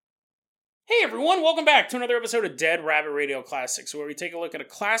Hey everyone, welcome back to another episode of Dead Rabbit Radio Classics, where we take a look at a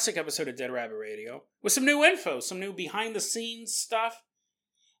classic episode of Dead Rabbit Radio with some new info, some new behind-the-scenes stuff.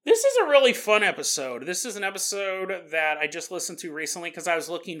 This is a really fun episode. This is an episode that I just listened to recently because I was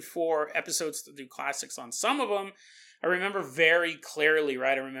looking for episodes to do classics on. Some of them I remember very clearly,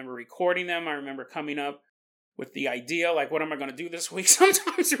 right? I remember recording them. I remember coming up with the idea, like, what am I going to do this week?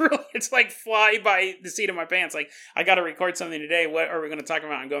 Sometimes really, it's like fly by the seat of my pants. Like, I got to record something today. What are we going to talk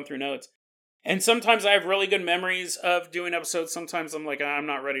about? I'm going through notes. And sometimes I have really good memories of doing episodes. Sometimes I'm like, I'm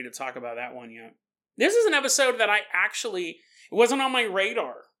not ready to talk about that one yet. This is an episode that it wasn't on my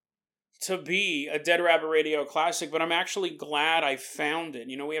radar to be a Dead Rabbit Radio classic, but I'm actually glad I found it.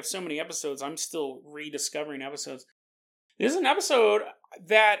 You know, we have so many episodes. I'm still rediscovering episodes. This is an episode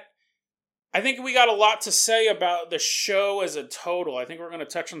that I think we got a lot to say about the show as a total. I think we're going to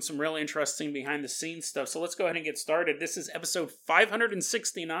touch on some really interesting behind-the-scenes stuff. So let's go ahead and get started. This is episode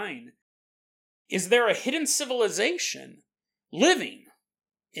 569. Is there a hidden civilization living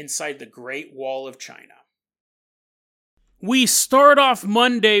inside the Great Wall of China? We start off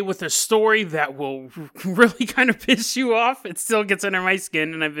Monday with a story that will really kind of piss you off. It still gets under my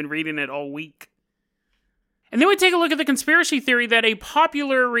skin, and I've been reading it all week. And then we take a look at the conspiracy theory that a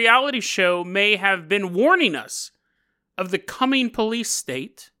popular reality show may have been warning us of the coming police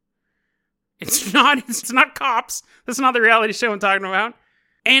state. It's not Cops. That's not the reality show I'm talking about.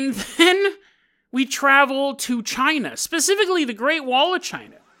 And then we travel to China, specifically the Great Wall of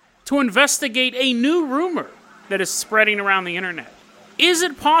China, to investigate a new rumor that is spreading around the internet. Is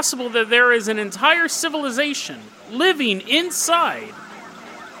it possible that there is an entire civilization living inside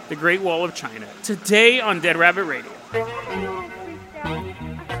the Great Wall of China? Today on Dead Rabbit Radio.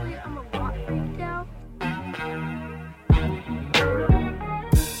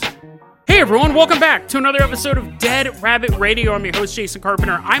 Hey everyone, welcome back to another episode of Dead Rabbit Radio. I'm your host, Jason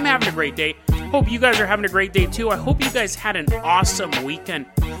Carpenter. I'm having a great day. Hope you guys are having a great day too. I hope you guys had an awesome weekend.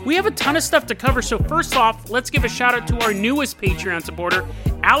 We have a ton of stuff to cover, so first off, let's give a shout out to our newest Patreon supporter,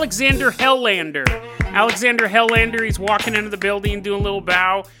 Alexander Hellander. Alexander Hellander, he's walking into the building, doing a little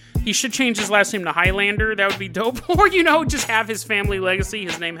bow. He should change his last name to Highlander. That would be dope. Or, just have his family legacy,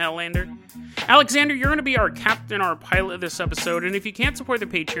 his name Hellander. Alexander, you're going to be our captain, our pilot this episode, and if you can't support the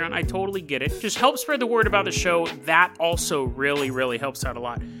Patreon, I totally get it. Just help spread the word about the show. That also really, really helps out a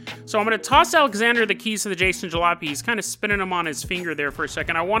lot. So I'm going to toss Alexander the keys to the Jason Jalopy. He's kind of spinning them on his finger there for a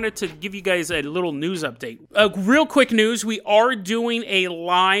second. I wanted to give you guys a little news update. Real quick news, we are doing a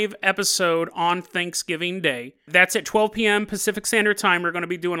live episode on Thanksgiving Day. That's at 12 p.m. Pacific Standard Time. We're going to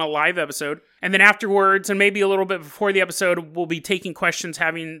be doing a live episode. And then afterwards, and maybe a little bit before the episode, we'll be taking questions,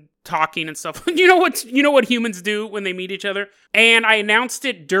 talking and stuff. You know what humans do when they meet each other? And I announced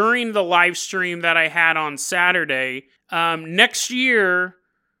it during the live stream that I had on Saturday. Next year,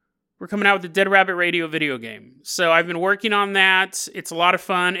 we're coming out with the Dead Rabbit Radio video game. So I've been working on that. It's a lot of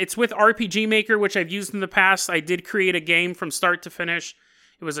fun. It's with RPG Maker, which I've used in the past. I did create a game from start to finish.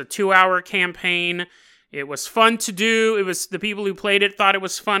 It was a 2-hour campaign. It was fun to do. It was the people who played it thought it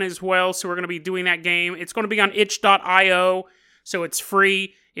was fun as well. So we're going to be doing that game. It's going to be on itch.io. So it's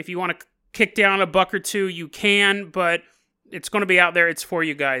free. If you want to kick down a buck or two, you can, but it's going to be out there. It's for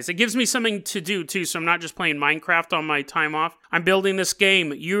you guys. It gives me something to do, too, so I'm not just playing Minecraft on my time off. I'm building this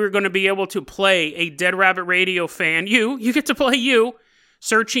game. You're going to be able to play a Dead Rabbit Radio fan. You get to play you,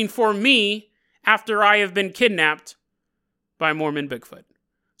 searching for me after I have been kidnapped by Mormon Bigfoot.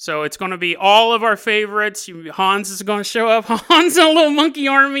 So it's going to be all of our favorites. Hans is going to show up. Hans and a little monkey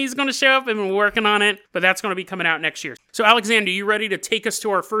army is going to show up. I've been working on it, but that's going to be coming out next year. So Alexander, you ready to take us to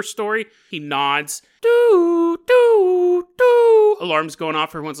our first story? He nods. Doo, doo, doo. Alarm's going off.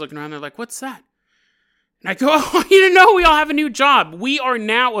 Everyone's looking around. They're like, what's that? And I go, I want you to know we all have a new job. We are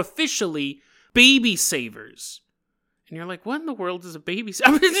now officially baby savers. And you're like, what in the world is a baby? It's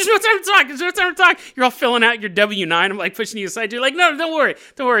no time to talk. You're all filling out your W-9. I'm like pushing you aside. You're like, no, don't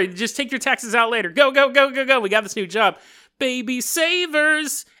worry. Just take your taxes out later. Go. We got this new job. Baby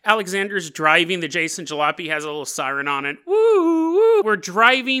savers. Alexander's driving. The Jason Jalopy has a little siren on it. Woo, woo. We're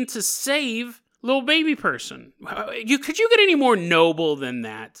driving to save little baby person. Could you get any more noble than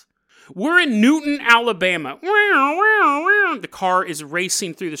that? We're in Newton, Alabama. The car is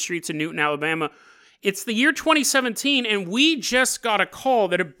racing through the streets of Newton, Alabama. It's the year 2017, and we just got a call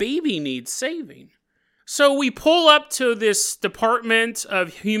that a baby needs saving. So we pull up to this Department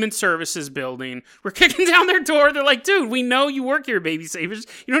of Human Services building. We're kicking down their door. They're like, dude, we know you work here, baby savers.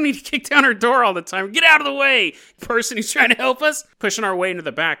 You don't need to kick down our door all the time. Get out of the way. Person who's trying to help us, pushing our way into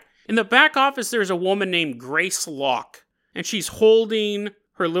the back. In the back office, there's a woman named Grace Locke, and she's holding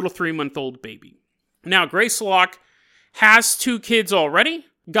her little 3-month-old baby. Now, Grace Locke has 2 kids already.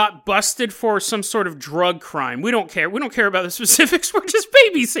 got busted for some sort of drug crime. We don't care. We don't care about the specifics. We're just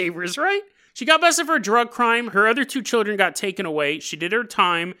baby savers, right? She got busted for a drug crime. Her other 2 children got taken away. She did her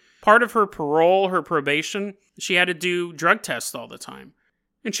time. Part of her parole, her probation, she had to do drug tests all the time.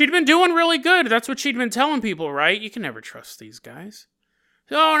 And she'd been doing really good. That's what she'd been telling people, right? You can never trust these guys.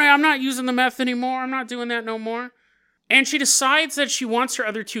 Oh, no, I'm not using the meth anymore. I'm not doing that no more. And she decides that she wants her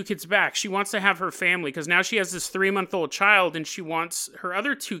other 2 kids back. She wants to have her family because now she has this 3-month-old child and she wants her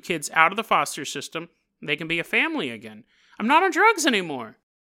other 2 kids out of the foster system. They can be a family again. I'm not on drugs anymore,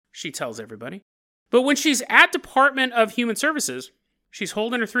 she tells everybody. But when she's at Department of Human Services, she's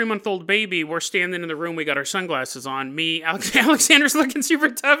holding her 3-month-old baby. We're standing in the room. We got our sunglasses on. Me, Alexander's looking super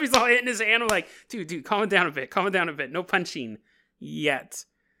tough. He's all hitting his hand. I'm like, dude, calm it down a bit. Calm it down a bit. No punching yet.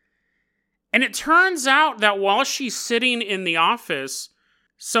 And it turns out that while she's sitting in the office,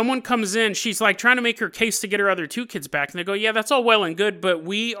 someone comes in. She's like trying to make her case to get her other 2 kids back. And they go, yeah, that's all well and good, but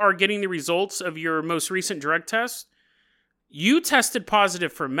we are getting the results of your most recent drug test. You tested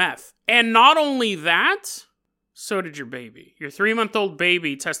positive for meth. And not only that, so did your baby. Your 3-month-old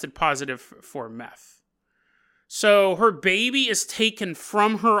baby tested positive for meth. So her baby is taken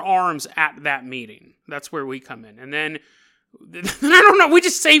from her arms at that meeting. That's where we come in. And then, I don't know, we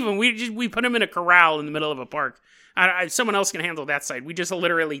just save him. We put him in a corral in the middle of a park. Someone else can handle that side. We just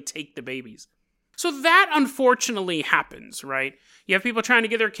literally take the babies. So that unfortunately happens, right? You have people trying to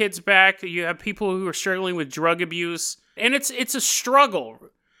get their kids back. You have people who are struggling with drug abuse. And it's a struggle.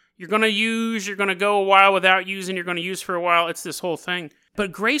 You're going to use, you're going to go a while without using, you're going to use for a while. It's this whole thing.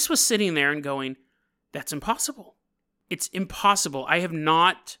 But Grace was sitting there and going, that's impossible. It's impossible. I have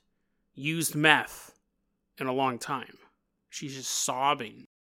not used meth in a long time. She's just sobbing.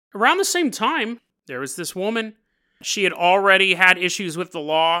 Around the same time, there was this woman. She had already had issues with the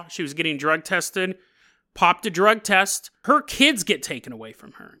law. She was getting drug tested, popped a drug test. Her kids get taken away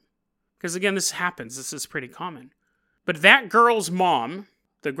from her. Because again, this happens. This is pretty common. But that girl's mom,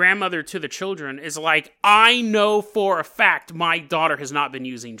 the grandmother to the children, is like, I know for a fact my daughter has not been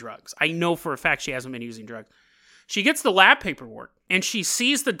using drugs. I know for a fact she hasn't been using drugs. She gets the lab paperwork, and she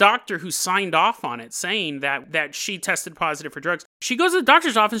sees the doctor who signed off on it saying that she tested positive for drugs. She goes to the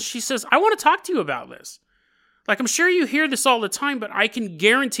doctor's office, she says, I want to talk to you about this. Like, I'm sure you hear this all the time, but I can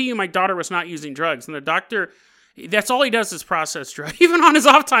guarantee you my daughter was not using drugs. And the doctor, that's all he does is process drugs. Even on his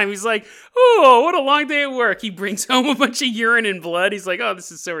off time, he's like, oh, what a long day at work. He brings home a bunch of urine and blood. He's like, oh,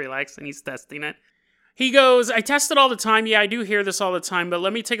 this is so relaxing. He's testing it. He goes, I test it all the time. Yeah, I do hear this all the time, but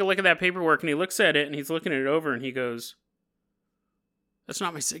let me take a look at that paperwork. And he looks at it, and he's looking it over, and he goes, that's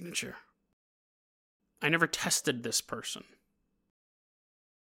not my signature. I never tested this person.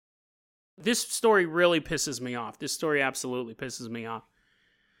 This story really pisses me off. This story absolutely pisses me off.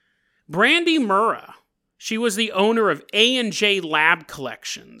 Brandy Murrah, she was the owner of A&J Lab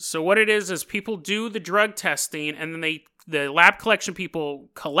Collections. So what it is people do the drug testing, and then the lab collection people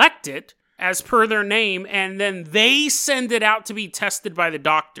collect it, as per their name, and then they send it out to be tested by the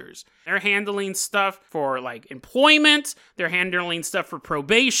doctors. They're handling stuff for, like, employment. They're handling stuff for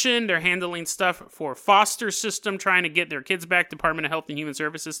probation. They're handling stuff for foster system, trying to get their kids back, Department of Health and Human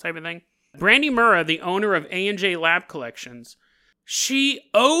Services type of thing. Brandy Murrah, the owner of A&J Lab Collections, she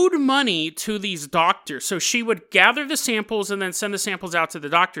owed money to these doctors. So she would gather the samples and then send the samples out to the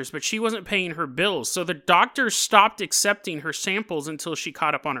doctors, but she wasn't paying her bills. So the doctors stopped accepting her samples until she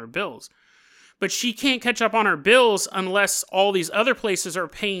caught up on her bills. But she can't catch up on her bills unless all these other places are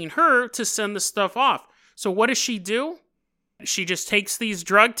paying her to send the stuff off. So what does she do? She just takes these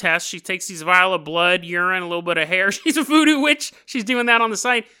drug tests. She takes these vial of blood, urine, a little bit of hair. She's a voodoo witch. She's doing that on the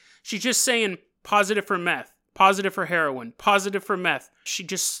side. She's just saying positive for meth, positive for heroin, positive for meth. She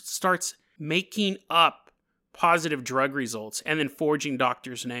just starts making up positive drug results and then forging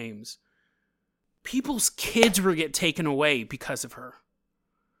doctors' names. People's kids were getting taken away because of her.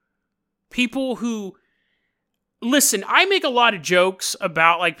 People who, listen, I make a lot of jokes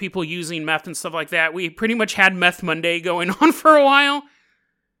about, like, people using meth and stuff like that. We pretty much had Meth Monday going on for a while.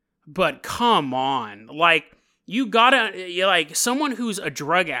 But come on. Like, you gotta, like, someone who's a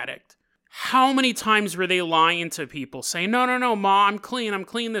drug addict, how many times were they lying to people saying, no, Ma, I'm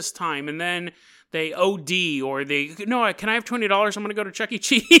clean this time. And then they OD, or they, no, can I have $20? I'm going to go to Chuck E.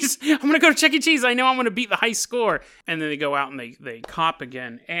 Cheese. I'm going to go to Chuck E. Cheese. I know I'm going to beat the high score. And then they go out and they cop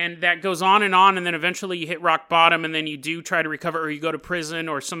again. And that goes on. And then eventually you hit rock bottom, and then you do try to recover, or you go to prison,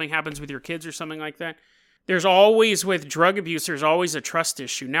 or something happens with your kids or something like that. There's always, with drug abuse, there's always a trust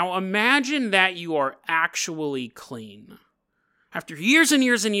issue. Now imagine that you are actually clean. After years and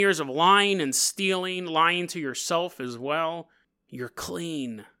years and years of lying and stealing, lying to yourself as well, you're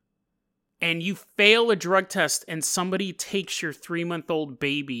clean. and you fail a drug test and somebody takes your 3-month-old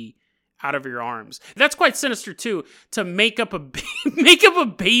baby out of your arms. That's quite sinister too, to make up a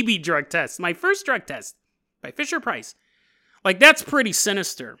baby drug test. My first drug test by Fisher-Price. Like, that's pretty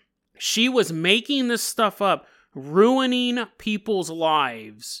sinister. She was making this stuff up, ruining people's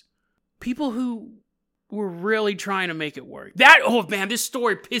lives. People who were really trying to make it work. Oh man, this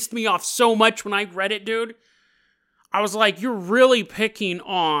story pissed me off so much when I read it, dude. I was like, you're really picking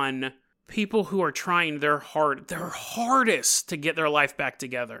on people who are trying their hardest to get their life back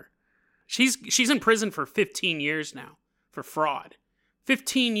together. She's in prison for 15 years now for fraud.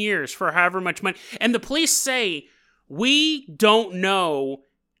 15 years for however much money. And the police say, we don't know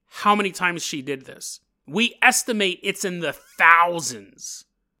how many times she did this. We estimate it's in the thousands.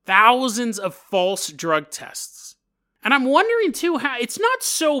 Thousands of false drug tests. And I'm wondering too how it's not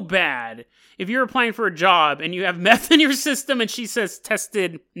so bad if you're applying for a job and you have meth in your system and she says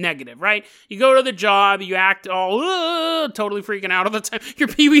tested negative, right? You go to the job, you act all totally freaking out all the time. You're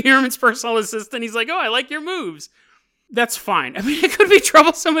Pee Wee Herman's personal assistant. He's like, oh, I like your moves. That's fine. I mean, it could be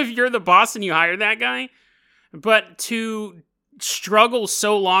troublesome if you're the boss and you hire that guy. But to struggle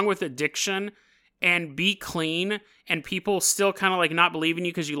so long with addiction and be clean and people still kind of like not believing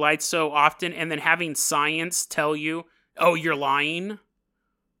you because you lied so often and then having science tell you, oh, you're lying.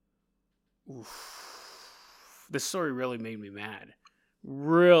 Oof. This story really made me mad.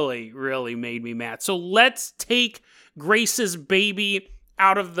 Really, really made me mad. So let's take Grace's baby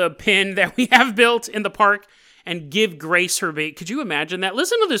out of the pen that we have built in the park and give Grace her baby. Could you imagine that?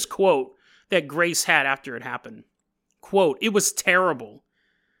 Listen to this quote that Grace had after it happened. Quote, "It was terrible.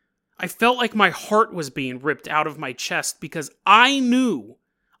 I felt like my heart was being ripped out of my chest because I knew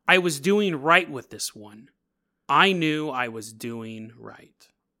I was doing right with this one. I knew I was doing right."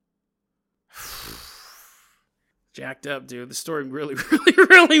 Jacked up, dude. The story really, really,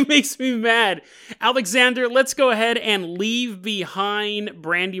 really makes me mad. Alexander, let's go ahead and leave behind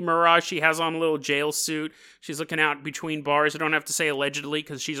Brandy Mirage. She has on a little jail suit. She's looking out between bars. I don't have to say allegedly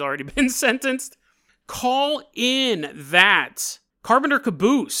because she's already been sentenced. Call in that Carpenter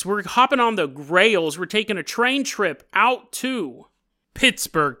Caboose. We're hopping on the rails. We're taking a train trip out to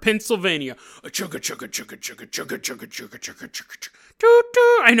Pittsburgh, Pennsylvania.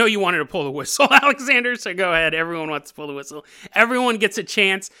 I know you wanted to pull the whistle, Alexander, so go ahead. Everyone wants to pull the whistle. Everyone gets a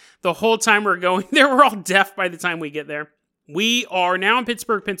chance. The whole time we're going there, we're all deaf by the time we get there. We are now in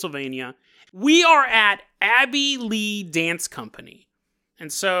Pittsburgh, Pennsylvania. We are at Abby Lee Dance Company.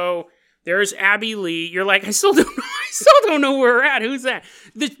 And so there's Abby Lee. You're like, I still don't know where we're at. Who's that?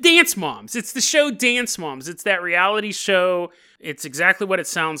 The Dance Moms. It's the show Dance Moms. It's that reality show. It's exactly what it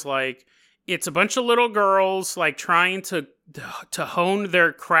sounds like. It's a bunch of little girls like trying to hone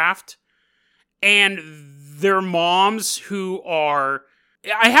their craft, and their moms who are...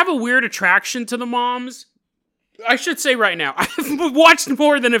 I have a weird attraction to the moms. I should say right now, I've watched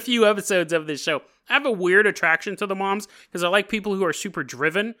more than a few episodes of this show. I have a weird attraction to the moms because I like people who are super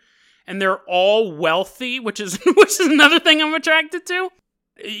driven, and they're all wealthy, which is another thing I'm attracted to.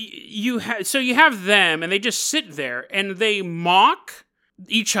 So you have them, and they just sit there, and they mock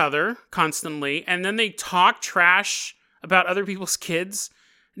each other constantly, and then they talk trash about other people's kids.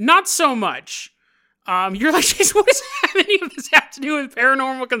 Not so much. You're like, Jason, what does any of this have to do with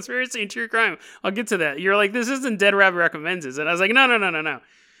paranormal conspiracy and true crime? I'll get to that. You're like, this isn't Dead Rabbit Recommends it. And I was like, no.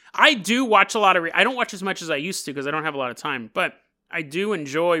 I do watch a lot of... I don't watch as much as I used to because I don't have a lot of time, but I do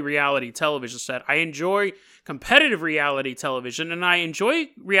enjoy reality television set. I enjoy competitive reality television, and I enjoy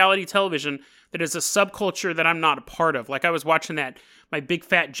reality television that is a subculture that I'm not a part of. Like I was watching that My Big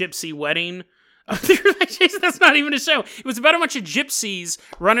Fat Gypsy Wedding. You're like, Jason, that's not even a show. It was about a bunch of gypsies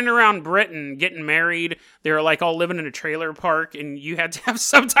running around Britain, getting married. They were like all living in a trailer park, and you had to have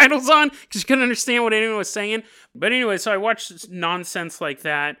subtitles on because you couldn't understand what anyone was saying. But anyway, so I watched nonsense like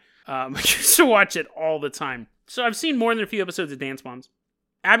that. I used to watch it all the time. So I've seen more than a few episodes of Dance Moms.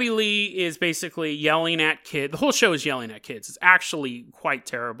 Abby Lee is basically yelling at kids. The whole show is yelling at kids. It's actually quite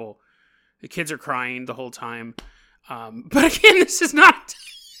terrible. The kids are crying the whole time. But again, this is not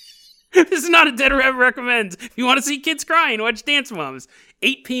a Dead Rabbit Recommends. If you want to see kids crying, watch Dance Moms.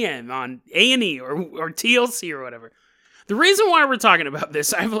 8 p.m. on A&E or TLC or whatever. The reason why we're talking about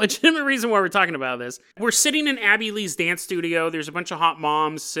this, I have a legitimate reason why we're talking about this. We're sitting in Abby Lee's dance studio. There's a bunch of hot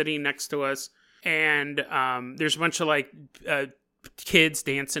moms sitting next to us. And there's a bunch of like kids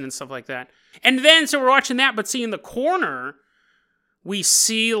dancing and stuff like that. And then, so we're watching that, but see in the corner, we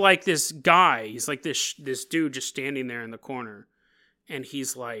see like this guy. He's like this dude just standing there in the corner. And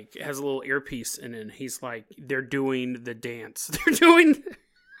he's like, has a little earpiece in it. And he's like, they're doing the dance. They're doing...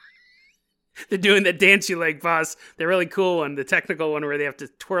 They're doing the dance you like, boss. The really cool one, the technical one where they have to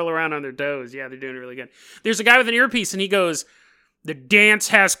twirl around on their toes. Yeah, they're doing it really good. There's a guy with an earpiece, and he goes, "The dance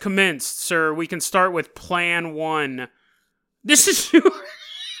has commenced, sir. We can start with plan 1. This is...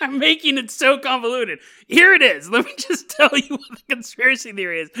 I'm making it so convoluted. Here it is. Let me just tell you what the conspiracy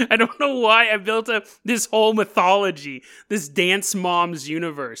theory is. I don't know why I built up this whole mythology, this Dance Moms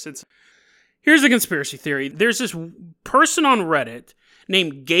universe. Here's the conspiracy theory. There's this person on Reddit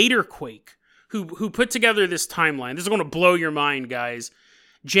named Gatorquake who put together this timeline. This is going to blow your mind, guys.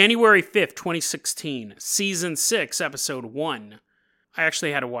 January 5th, 2016, Season 6, Episode 1. I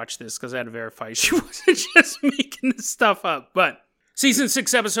actually had to watch this because I had to verify she wasn't just making this stuff up, but... Season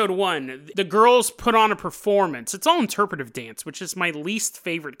 6, Episode 1, the girls put on a performance. It's all interpretive dance, which is my least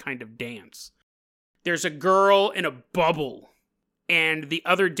favorite kind of dance. There's a girl in a bubble, and the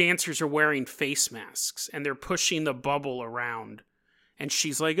other dancers are wearing face masks, and they're pushing the bubble around. And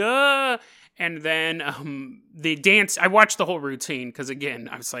she's like, and then they dance. I watched the whole routine, because again,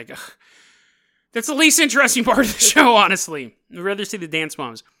 I was like, ugh. That's the least interesting part of the show, honestly. I'd rather see the Dance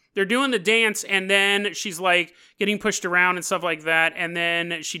Moms. They're doing the dance, and then she's, like, getting pushed around and stuff like that, and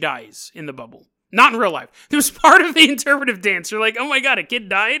then she dies in the bubble. Not in real life. It was part of the interpretive dance. You're like, oh my god, a kid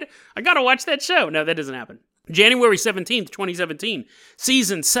died? I gotta watch that show. No, that doesn't happen. January 17th, 2017,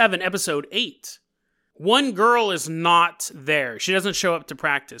 Season 7, Episode 8. One girl is not there. She doesn't show up to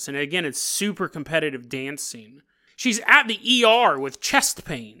practice, and again, it's super competitive dancing. She's at the ER with chest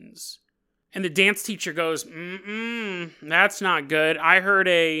pains. And the dance teacher goes, that's not good. I heard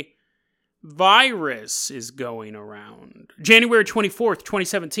a virus is going around. January 24th,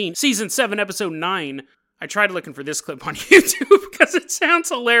 2017, Season 7, Episode 9. I tried looking for this clip on YouTube because it sounds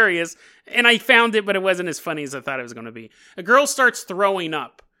hilarious. And I found it, but it wasn't as funny as I thought it was going to be. A girl starts throwing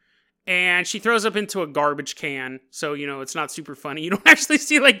up. And she throws up into a garbage can. So, it's not super funny. You don't actually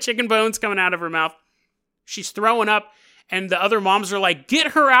see, like, chicken bones coming out of her mouth. She's throwing up. And the other moms are like,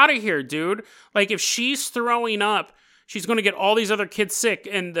 get her out of here, dude. Like, if she's throwing up, she's going to get all these other kids sick.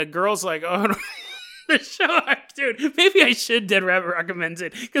 And the girl's like, oh, no. The show, dude, maybe I should Dead Rabbit recommend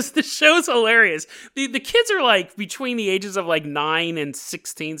it. Because the show's hilarious. The kids are, like, between the ages of, like, 9 and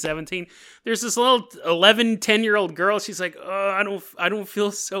 16, 17. There's this little 11, 10-year-old girl. She's like, oh, I don't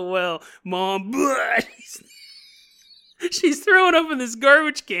feel so well, Mom. She's throwing up in this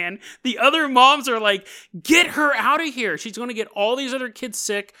garbage can. The other moms are like, get her out of here. She's going to get all these other kids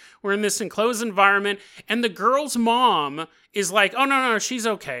sick. We're in this enclosed environment. And the girl's mom is like, oh, no, she's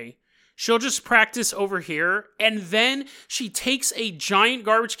okay. She'll just practice over here. And then she takes a giant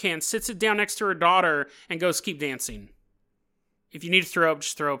garbage can, sits it down next to her daughter, and goes, keep dancing. If you need to throw up,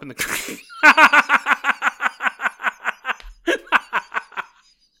 just throw up in the...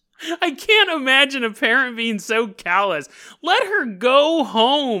 I can't imagine a parent being so callous. Let her go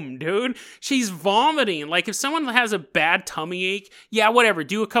home, dude. She's vomiting. Like, if someone has a bad tummy ache, yeah, whatever.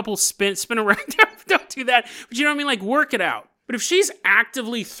 Do a couple spin around. Don't do that. But you know what I mean? Like, work it out. But if she's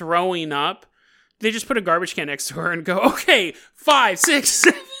actively throwing up, they just put a garbage can next to her and go, okay, 5, 6,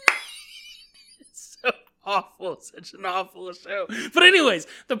 7. It's so awful. Such an awful show. But anyways,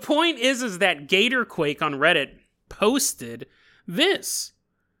 the point is that Gatorquake on Reddit posted this.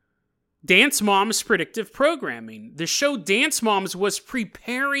 Dance Moms Predictive Programming. The show Dance Moms was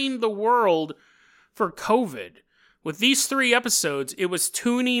preparing the world for COVID. With these 3 episodes, it was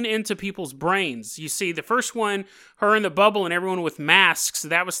tuning into people's brains. You see, the first one, her in the bubble and everyone with masks,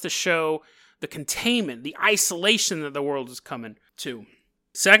 that was to show the containment, the isolation that the world is coming to.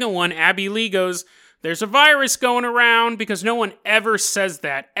 Second one, Abby Lee goes, there's a virus going around, because no one ever says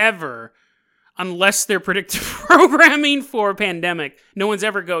that, ever. Unless they're predictive programming for a pandemic, no one's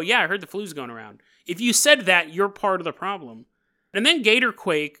ever go, yeah, I heard the flu's going around. If you said that, you're part of the problem. And then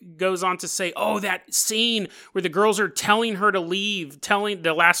Gatorquake goes on to say, oh, that scene where the girls are telling her to leave, telling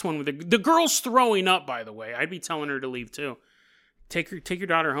the last one, with the girl's throwing up, by the way. I'd be telling her to leave too. Take your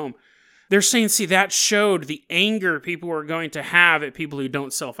daughter home. They're saying, see, that showed the anger people are going to have at people who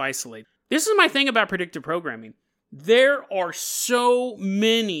don't self-isolate. This is my thing about predictive programming. There are so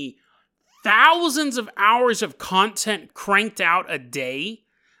many thousands of hours of content cranked out a day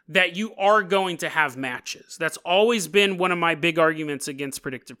that you are going to have matches. That's always been one of my big arguments against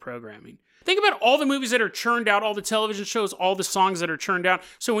predictive programming. Think about all the movies that are churned out, all the television shows, all the songs that are churned out.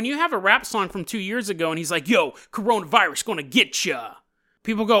 So when you have a rap song from 2 years ago and he's like, yo, coronavirus gonna get ya.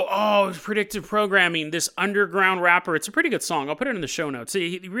 People go, oh, it's predictive programming, this underground rapper. It's a pretty good song. I'll put it in the show notes.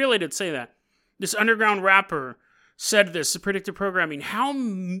 He really did say that. This underground rapper said this, predictive programming. How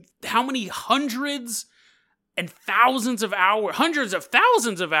many hundreds of thousands of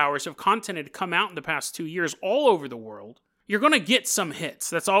hours of content had come out in the past 2 years all over the world. you're going to get some hits.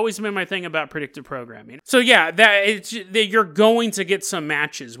 That's always been my thing about predictive programming. So yeah, you're going to get some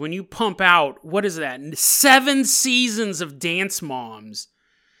matches. When you pump out, 7 seasons of Dance Moms,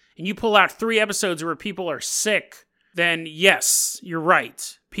 and you pull out 3 episodes where people are sick, then yes, you're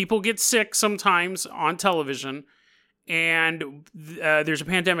right. People get sick sometimes on television, and there's a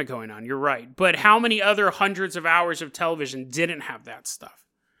pandemic going on. You're right. But how many other hundreds of hours of television didn't have that stuff?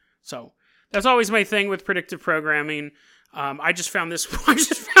 So that's always my thing with predictive programming. I just found this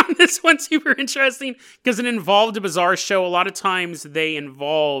one super interesting because it involved a bizarre show. A lot of times they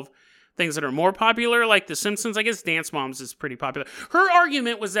involve things that are more popular, like The Simpsons. I guess Dance Moms is pretty popular. Her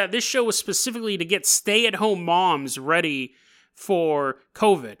argument was that this show was specifically to get stay-at-home moms ready for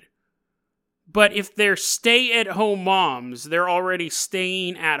COVID. But if they're stay-at-home moms, they're already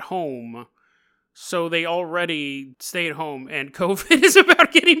staying at home. So they already stay at home, and COVID is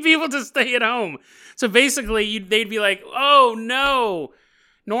about getting people to stay at home. So basically, they'd be like, oh no,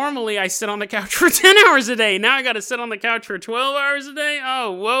 normally I sit on the couch for 10 hours a day. Now I got to sit on the couch for 12 hours a day?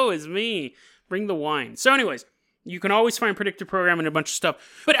 Oh, woe is me. Bring the wine. So anyways, you can always find predictive programming and a bunch of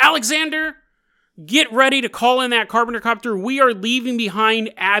stuff. But Alexander, get ready to call in that Carpenter Copter. We are leaving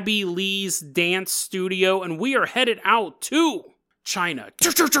behind Abby Lee's dance studio, and we are headed out to China.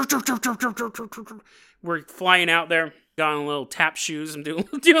 We're flying out there, got on little tap shoes. I'm doing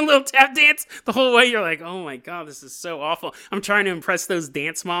a little tap dance the whole way. You're like, oh my god, this is so awful. I'm trying to impress those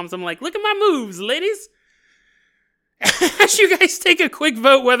dance moms. I'm like, look at my moves, ladies. As you guys take a quick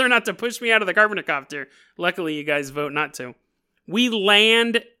vote whether or not to push me out of the Carpenter Copter. Luckily, you guys vote not to. We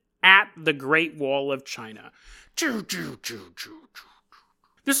land at the Great Wall of China.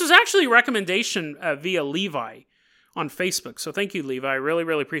 This was actually a recommendation via Levi on Facebook. So thank you, Levi. I really,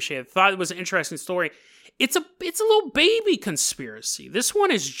 really appreciate it. Thought it was an interesting story. It's a little baby conspiracy. This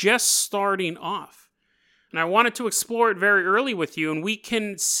one is just starting off. And I wanted to explore it very early with you, and we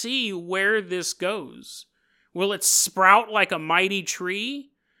can see where this goes. Will it sprout like a mighty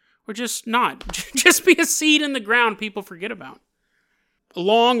tree? Or just not? Just be a seed in the ground people forget about. A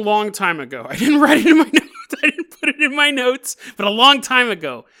long, long time ago. I didn't write it in my notes. I didn't put it in my notes. But a long time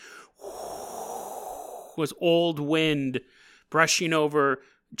ago was old wind brushing over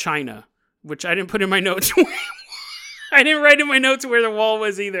China, which I didn't put in my notes. I didn't write in my notes where the wall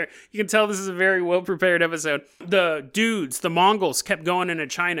was either. You can tell this is a very well-prepared episode. The dudes, the Mongols, kept going into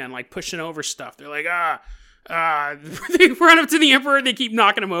China and like pushing over stuff. They're like, they run up to the emperor, they keep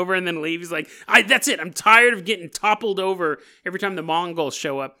knocking him over and then leave. He's like, that's it. I'm tired of getting toppled over every time the Mongols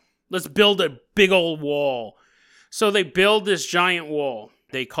show up. Let's build a big old wall. So they build this giant wall.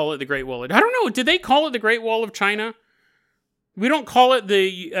 They call it the Great Wall. I don't know. Did they call it the Great Wall of China? We don't call it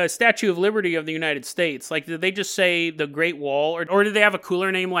the Statue of Liberty of the United States. Like, did they just say the Great Wall? Or did they have a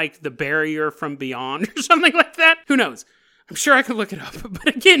cooler name like the Barrier from Beyond or something like that? Who knows? I'm sure I could look it up.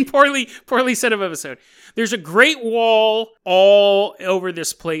 But again, poorly set up episode. There's a Great Wall all over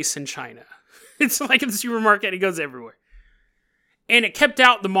this place in China. It's like in the supermarket. It goes everywhere. And it kept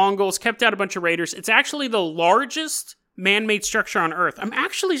out the Mongols, kept out a bunch of raiders. It's actually the largest man-made structure on Earth. I'm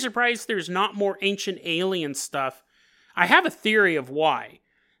actually surprised there's not more ancient alien stuff. I have a theory of why.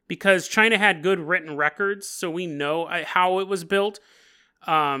 Because China had good written records, so we know how it was built.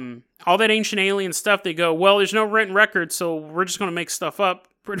 All that ancient alien stuff, they go, well, there's no written record, so we're just going to make stuff up,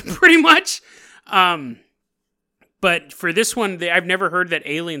 pretty much. But for this one, I've never heard that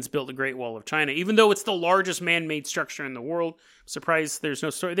aliens built the Great Wall of China, even though it's the largest man-made structure in the world. I'm surprised there's no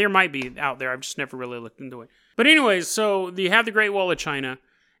story. There might be out there. I've just never really looked into it. But anyways, so you have the Great Wall of China,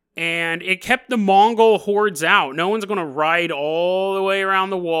 and it kept the Mongol hordes out. No one's going to ride all the way around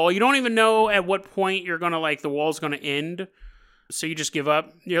the wall. You don't even know at what point you're going to, the wall's going to end. So you just give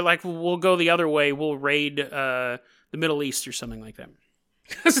up. You're like, we'll go the other way. We'll raid the Middle East or something like that.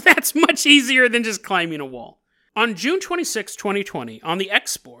 Because that's much easier than just climbing a wall. On June 26, 2020, on the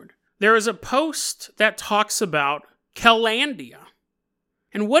X board, there is a post that talks about Kellandia.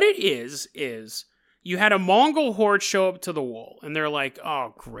 And what it is you had a Mongol horde show up to the wall, and they're like,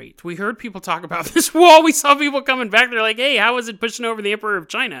 oh, great. We heard people talk about this wall. We saw people coming back. They're like, hey, how was it pushing over the Emperor of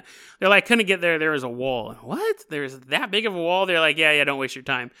China? They're like, couldn't get there. There was a wall. What? There's that big of a wall? They're like, yeah, don't waste your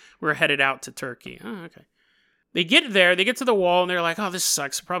time. We're headed out to Turkey. Oh, okay. They get there, they get to the wall, and they're like, oh, this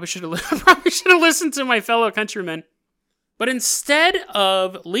sucks. Probably should have listened to my fellow countrymen. But instead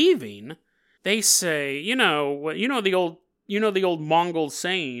of leaving, they say, the old Mongol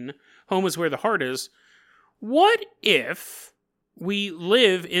saying, home is where the heart is. What if we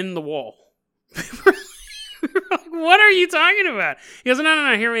live in the wall? What are you talking about? He goes,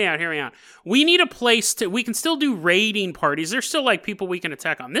 no, hear me out. We need a place we can still do raiding parties. There's still people we can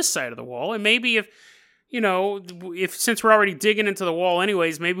attack on this side of the wall. And maybe if, since we're already digging into the wall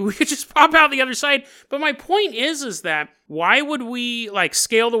anyways, maybe we could just pop out the other side. But my point is that why would we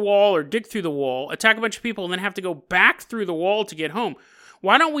scale the wall or dig through the wall, attack a bunch of people, and then have to go back through the wall to get home?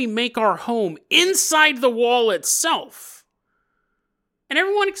 Why don't we make our home inside the wall itself? And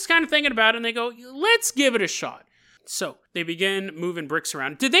everyone's kind of thinking about it, and they go, let's give it a shot. So they begin moving bricks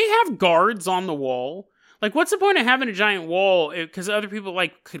around. Did they have guards on the wall? What's the point of having a giant wall? Because other people,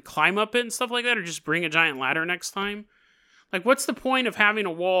 could climb up it and stuff like that, or just bring a giant ladder next time? What's the point of having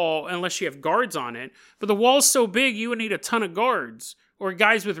a wall unless you have guards on it? But the wall's so big, you would need a ton of guards, or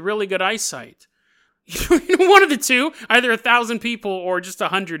guys with really good eyesight. One of the two, either 1,000 people or just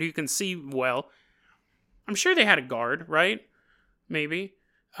 100 who can see well. I'm sure they had a guard, right? Maybe.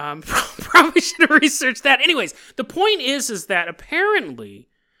 Probably should have researched that. Anyways, the point is that apparently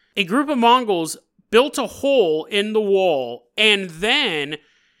a group of Mongols built a hole in the wall, and then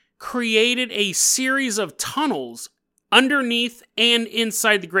created a series of tunnels underneath and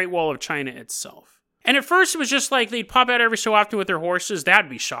inside the Great Wall of China itself. And at first it was just they'd pop out every so often with their horses.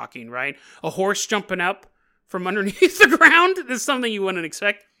 That'd be shocking, right? A horse jumping up from underneath the ground? That's something you wouldn't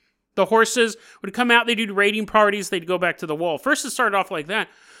expect. The horses would come out, they'd do raiding parties, they'd go back to the wall. First it started off like that,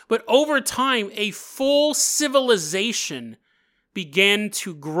 but over time, a full civilization began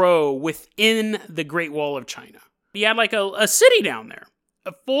to grow within the Great Wall of China. You had a city down there,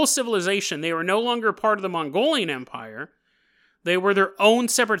 a full civilization. They were no longer part of the Mongolian Empire. They were their own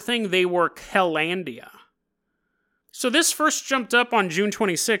separate thing. They were Kalandia. So this first jumped up on June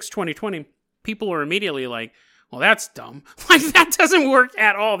 26, 2020. People were immediately like, well, that's dumb. That doesn't work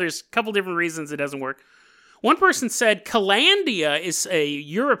at all. There's a couple different reasons it doesn't work. One person said Kalandia is a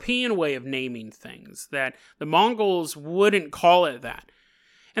European way of naming things, that the Mongols wouldn't call it that.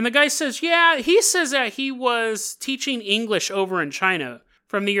 And the guy says, yeah, he says that he was teaching English over in China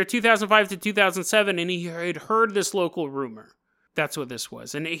from the year 2005 to 2007, and he had heard this local rumor. That's what this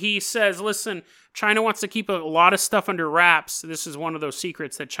was. And he says, listen, China wants to keep a lot of stuff under wraps. This is one of those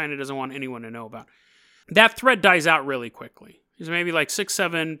secrets that China doesn't want anyone to know about. That thread dies out really quickly. There's maybe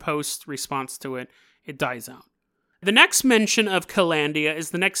 6-7 post response to it. It dies out. The next mention of Kalandia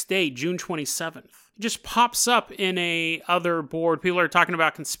is the next day, June 27th. It just pops up in a other board. People are talking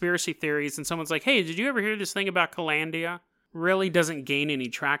about conspiracy theories, and someone's like, hey, did you ever hear this thing about Kalandia? Really doesn't gain any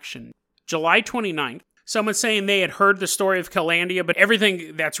traction. July 29th, someone's saying they had heard the story of Kalandia, but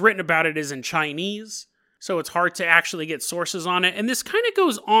everything that's written about it is in Chinese, so it's hard to actually get sources on it. And this kind of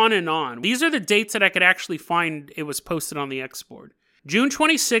goes on and on. These are the dates that I could actually find it was posted on the X board. June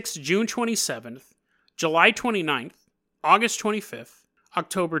 26th, June 27th, July 29th, August 25th,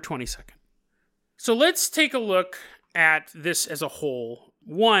 October 22nd. So let's take a look at this as a whole.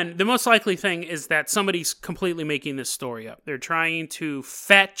 One, the most likely thing is that somebody's completely making this story up. They're trying to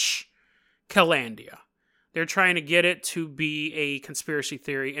fetch Kalandia. They're trying to get it to be a conspiracy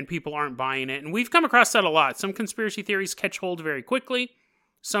theory, and people aren't buying it. And we've come across that a lot. Some conspiracy theories catch hold very quickly.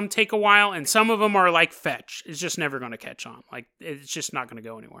 Some take a while, and some of them are like fetch. It's just never going to catch on. It's just not going to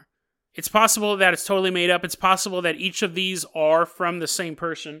go anywhere. It's possible that it's totally made up. It's possible that each of these are from the same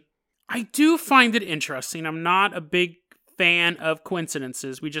person. I do find it interesting. I'm not a big fan of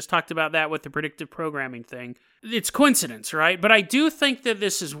coincidences. We just talked about that with the predictive programming thing. It's coincidence, right? But I do think that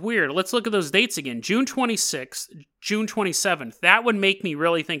this is weird. Let's look at those dates again. June 26th, June 27th. That would make me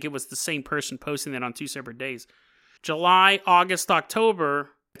really think it was the same person posting that on two separate days. July, August,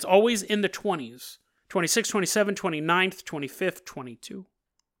 October. It's always in the 20s. 26, 27, 29th, 25th, 22.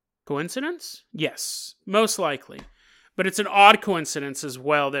 Coincidence? Yes, most likely. But it's an odd coincidence as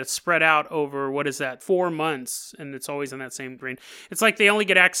well that it's spread out over, 4 months, and it's always in that same brain. It's like they only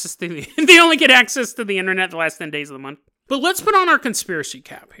get access to the internet the last 10 days of the month. But let's put on our conspiracy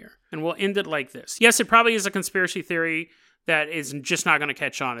cap here, and we'll end it like this. Yes, it probably is a conspiracy theory that is just not going to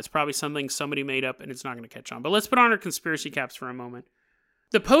catch on. It's probably something somebody made up, and it's not going to catch on. But let's put on our conspiracy caps for a moment.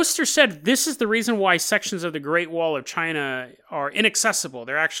 The poster said this is the reason why sections of the Great Wall of China are inaccessible.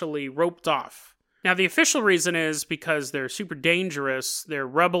 They're actually roped off. Now, the official reason is because they're super dangerous. They're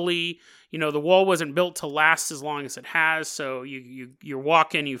rubbly. The wall wasn't built to last as long as it has, so you're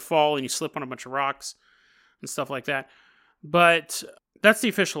walking, you fall, and you slip on a bunch of rocks and stuff like that. But that's the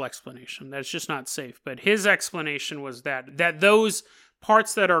official explanation. That's just not safe. But his explanation was that those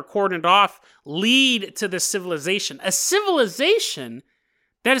parts that are cordoned off lead to this civilization. A civilization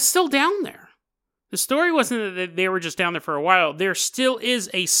that is still down there. The story wasn't that they were just down there for a while. There still is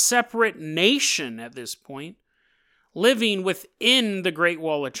a separate nation at this point living within the Great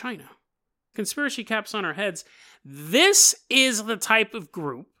Wall of China. Conspiracy caps on our heads. This is the type of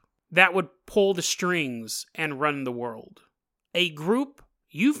group that would pull the strings and run the world. A group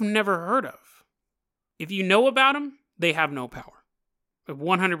you've never heard of. If you know about them, they have no power.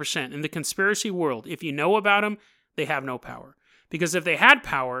 100%. In the conspiracy world, if you know about them, they have no power. Because if they had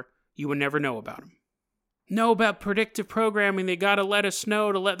power, you would never know about them. Know about predictive programming, they got to let us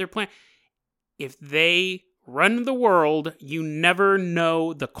know to let their plan. If they run the world, you never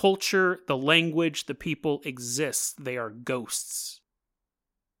know the culture, the language, the people exist. They are ghosts.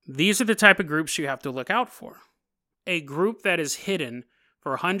 These are the type of groups you have to look out for. A group that is hidden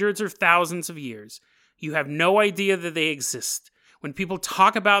for hundreds or thousands of years. You have no idea that they exist. When people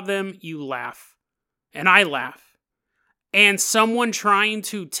talk about them, you laugh. And I laugh. And someone trying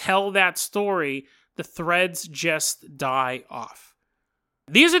to tell that story, the threads just die off.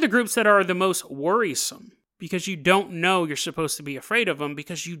 These are the groups that are the most worrisome because you don't know you're supposed to be afraid of them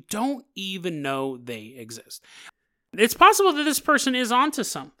because you don't even know they exist. It's possible that this person is onto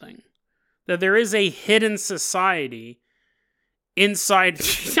something, that there is a hidden society inside.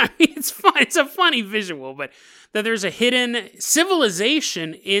 I mean, it's fun. It's a funny visual, but that there's a hidden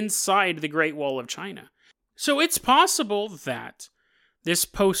civilization inside the Great Wall of China. So it's possible that this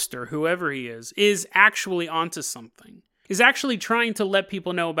poster, whoever he is actually onto something, is actually trying to let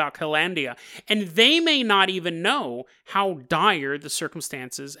people know about Calandia, and they may not even know how dire the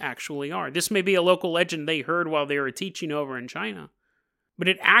circumstances actually are. This may be a local legend they heard while they were teaching over in China, but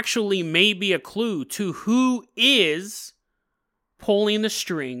it actually may be a clue to who is pulling the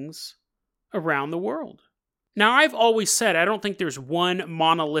strings around the world. Now, I've always said I don't think there's one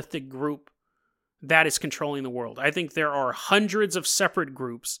monolithic group that is controlling the world. I think there are hundreds of separate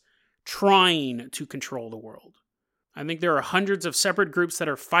groups trying to control the world. I think there are hundreds of separate groups that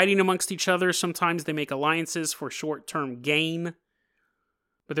are fighting amongst each other. Sometimes they make alliances for short-term gain,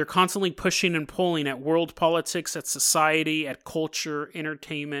 but they're constantly pushing and pulling at world politics, at society, at culture,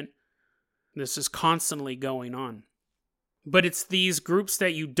 entertainment. This is constantly going on. But it's these groups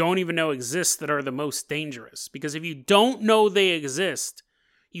that you don't even know exist that are the most dangerous. Because if you don't know they exist,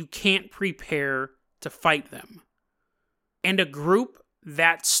 you can't prepare to fight them. And a group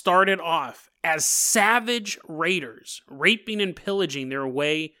that started off as savage raiders, raping and pillaging their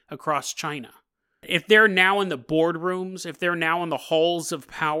way across China. If they're now in the boardrooms, if they're now in the halls of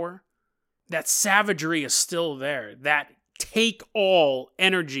power, that savagery is still there. That take-all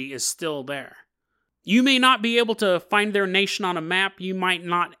energy is still there. You may not be able to find their nation on a map. You might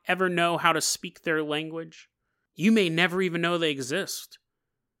not ever know how to speak their language. You may never even know they exist.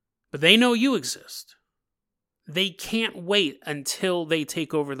 But they know you exist. They can't wait until they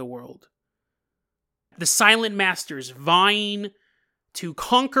take over the world. The silent masters vying to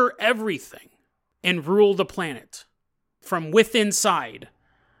conquer everything and rule the planet from within inside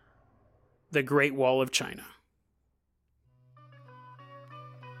the Great Wall of China.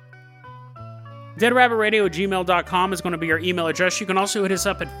 DeadRabbitRadio@gmail.com is going to be our email address. You can also hit us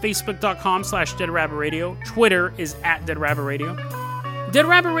up at Facebook.com/DeadRabbitRadio. Twitter is @DeadRabbitRadio. Dead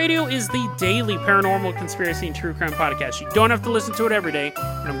Rabbit Radio is the daily paranormal, conspiracy, and true crime podcast. You don't have to listen to it every day,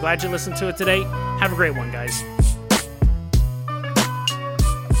 and I'm glad you listened to it today. Have a great one, guys.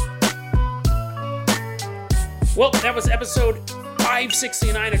 Well, that was episode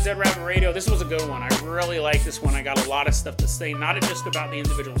 569 of Dead Rabbit Radio. This was a good one. I really like this one. I got a lot of stuff to say, not just about the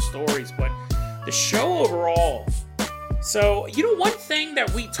individual stories, but the show overall. So, one thing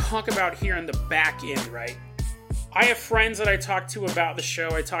that we talk about here in the back end, right? I have friends that I talk to about the show.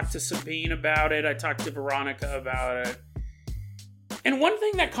 I talked to Sabine about it. I talked to Veronica about it. And one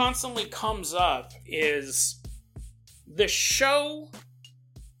thing that constantly comes up is the show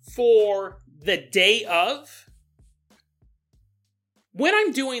for the day of. When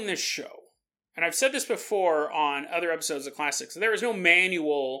I'm doing this show, and I've said this before on other episodes of Classics, there is no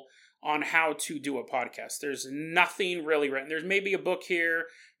manual on how to do a podcast. There's nothing really written. There's maybe a book here,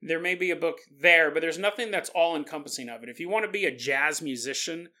 there may be a book there, but there's nothing that's all-encompassing of it. If you want to be a jazz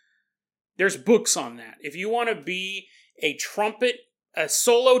musician, there's books on that. If you want to be a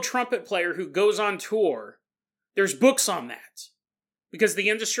solo trumpet player who goes on tour, there's books on that. Because the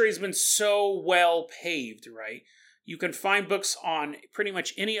industry has been so well paved, right? You can find books on pretty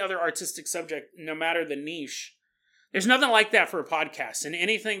much any other artistic subject, no matter the niche. There's nothing like that for a podcast, and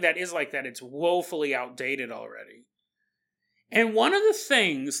anything that is like that, it's woefully outdated already. And one of the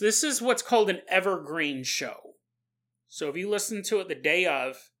things, this is what's called an evergreen show. So if you listen to it the day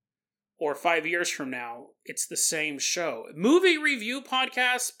of, or 5 years from now, it's the same show. Movie review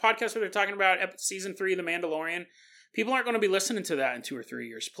podcasts where they're talking about season 3 of The Mandalorian, people aren't going to be listening to that in 2 or 3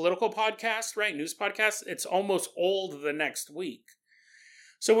 years. Political podcasts, right? News podcasts, it's almost old the next week.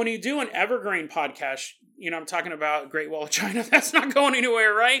 So when you do an evergreen podcast, I'm talking about Great Wall of China, that's not going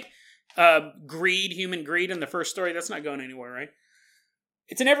anywhere, right? Human greed in the first story, that's not going anywhere, right?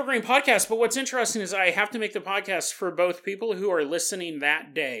 It's an evergreen podcast, but what's interesting is I have to make the podcast for both people who are listening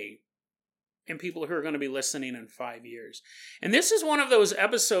that day and people who are going to be listening in 5 years. And this is one of those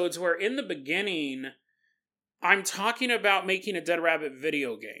episodes where in the beginning, I'm talking about making a Dead Rabbit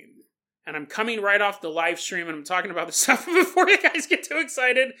video game. And I'm coming right off the live stream and I'm talking about the stuff before you guys get too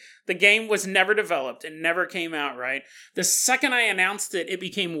excited. The game was never developed. It never came out, right? The second I announced it, it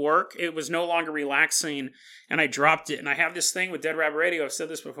became work. It was no longer relaxing and I dropped it. And I have this thing with Dead Rabbit Radio. I've said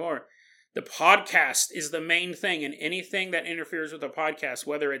this before. The podcast is the main thing, and anything that interferes with the podcast,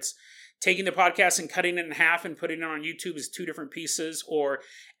 whether it's taking the podcast and cutting it in half and putting it on YouTube as two different pieces, or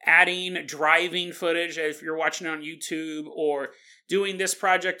adding driving footage if you're watching it on YouTube, or doing this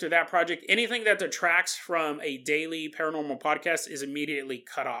project or that project, anything that detracts from a daily paranormal podcast is immediately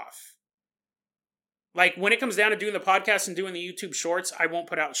cut off. Like, when it comes down to doing the podcast and doing the YouTube shorts, I won't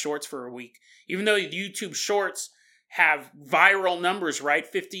put out shorts for a week. Even though the YouTube shorts have viral numbers, right?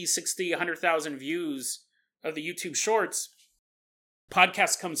 50, 60, 100,000 views of the YouTube shorts.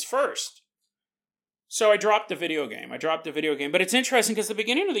 Podcast comes first. So I dropped the video game. But it's interesting because the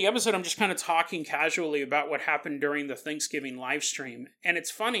beginning of the episode, I'm just kind of talking casually about what happened during the Thanksgiving live stream. And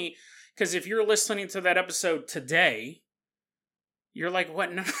it's funny because if you're listening to that episode today, you're like,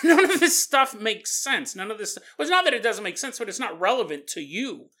 what? None of this stuff makes sense. None of this. Well, it's not that it doesn't make sense, but it's not relevant to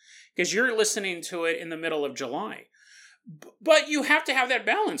you because you're listening to it in the middle of July. But you have to have that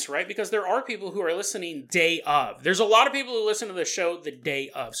balance, right? Because there are people who are listening day of. There's a lot of people who listen to the show the day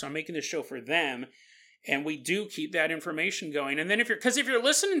of. So I'm making this show for them. And we do keep that information going. And then if you're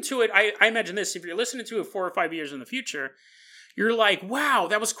listening to it, I imagine this, if you're listening to it 4 or 5 years in the future, you're like, wow,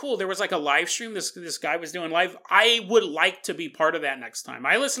 that was cool. There was like a live stream this guy was doing live. I would like to be part of that next time.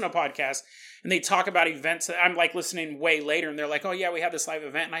 I listen to podcasts and they talk about events that I'm like listening way later and they're like, oh yeah, we had this live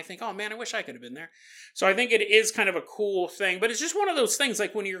event. And I think, oh man, I wish I could have been there. So I think it is kind of a cool thing, but it's just one of those things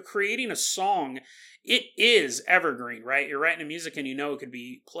like when you're creating a song, it is evergreen, right? You're writing music and you know it could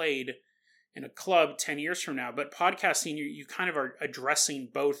be played in a club 10 years from now, but podcasting, you kind of are addressing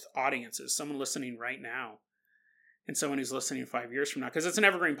both audiences, someone listening right now and someone who's listening 5 years from now, because it's an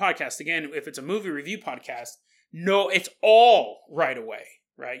evergreen podcast. Again, if it's a movie review podcast, no, it's all right away,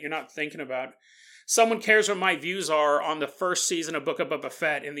 right? You're not thinking about, someone cares what my views are on the first season of Book of Boba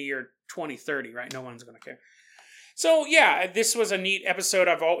Fett in the year 2030, right? No one's going to care. So yeah, this was a neat episode.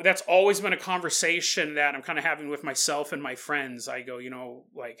 That's always been a conversation that I'm kind of having with myself and my friends. I go,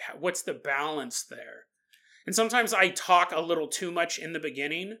 like, what's the balance there? And sometimes I talk a little too much in the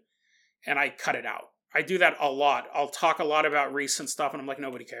beginning and I cut it out. I do that a lot. I'll talk a lot about recent stuff and I'm like,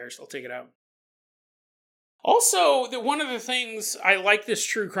 nobody cares. I'll take it out. Also, one of the things, I like this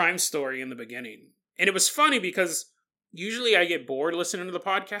true crime story in the beginning. And it was funny because usually I get bored listening to the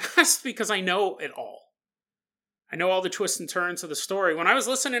podcast because I know it all. I know all the twists and turns of the story. When I was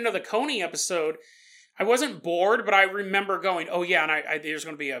listening to the Coney episode, I wasn't bored, but I remember going, oh yeah, and there's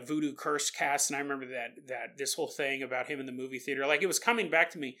going to be a voodoo curse cast, and I remember that this whole thing about him in the movie theater, like it was coming back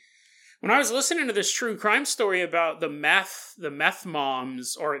to me. When I was listening to this true crime story about the meth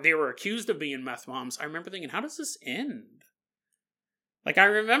moms, or they were accused of being meth moms, I remember thinking, how does this end? Like, I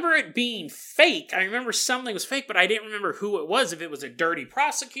remember it being fake. I remember something was fake, but I didn't remember who it was, if it was a dirty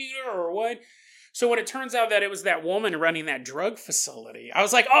prosecutor or what. So when it turns out that it was that woman running that drug facility, I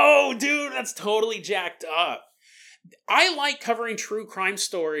was like, oh, dude, that's totally jacked up. I like covering true crime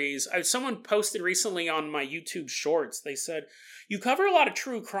stories. Someone posted recently on my YouTube shorts, they said, you cover a lot of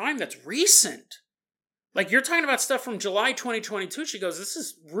true crime that's recent. Like, you're talking about stuff from July 2022. She goes, this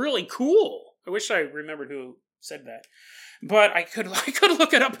is really cool. I wish I remembered who said that. But I could look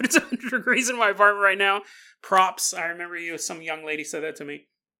it up, but it's 100 degrees in my apartment right now. Props. I remember some young lady said that to me.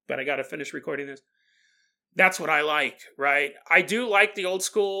 But I got to finish recording this. That's what I like, right? I do like the old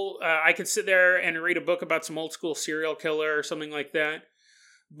school. I could sit there and read a book about some old school serial killer or something like that.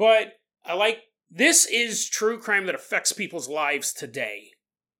 But I like, this is true crime that affects people's lives today,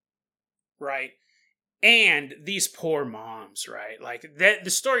 right? And these poor moms, right? Like, the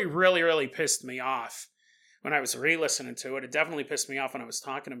story really, really pissed me off when I was re-listening to it. It definitely pissed me off when I was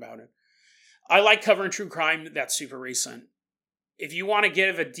talking about it. I like covering true crime that's super recent. If you want to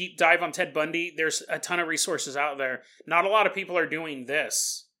give a deep dive on Ted Bundy, there's a ton of resources out there. Not a lot of people are doing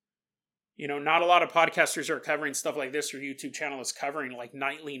this. Not a lot of podcasters are covering stuff like this, or YouTube channel is covering like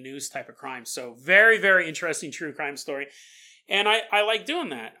nightly news type of crime. So very, very interesting true crime story. And I like doing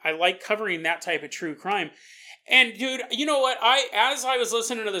that. I like covering that type of true crime. And dude, you know what? As I was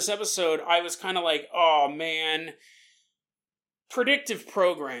listening to this episode, I was kind of like, oh man, predictive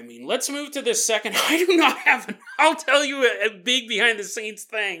programming. Let's move to this second. I do not have I'll tell you a big behind the scenes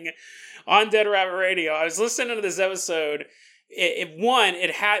thing on Dead Rabbit Radio. I was listening to this episode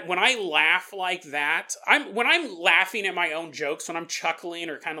when I laugh like that, when I'm laughing at my own jokes, when I'm chuckling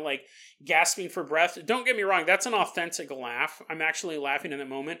or kind of like gasping for breath, don't get me wrong, that's an authentic laugh. I'm actually laughing in the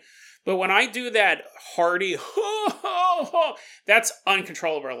moment. But when I do that hearty, that's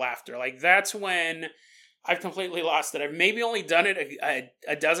uncontrollable laughter. Like, that's when I've completely lost it. I've maybe only done it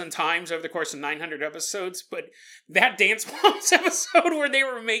a dozen times over the course of 900 episodes, but that Dance Moms episode where they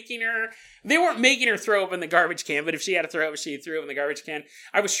weren't making her throw up in the garbage can, but if she had to throw up, she threw up in the garbage can.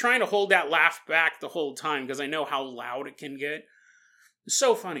 I was trying to hold that laugh back the whole time because I know how loud it can get. It's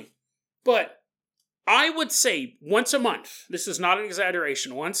so funny. But I would say once a month, this is not an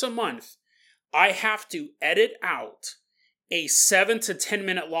exaggeration, once a month, I have to edit out a 7 to 10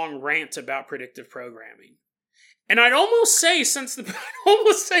 minute long rant about predictive programming. And I'd almost say since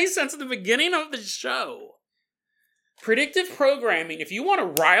the beginning of the show, predictive programming, if you want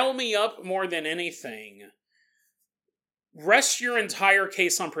to rile me up more than anything, rest your entire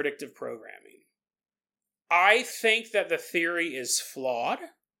case on predictive programming. I think that the theory is flawed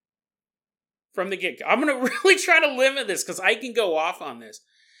from the get-go. I'm going to really try to limit this because I can go off on this.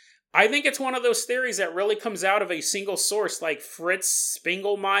 I think it's one of those theories that really comes out of a single source like Fritz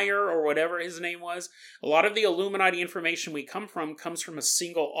Spiegelmeier or whatever his name was. A lot of the Illuminati information we come from comes from a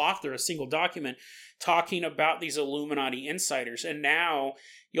single author, a single document talking about these Illuminati insiders. And now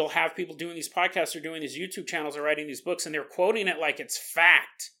you'll have people doing these podcasts or doing these YouTube channels or writing these books and they're quoting it like it's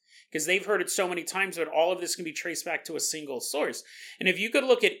fact because they've heard it so many times that all of this can be traced back to a single source. And if you could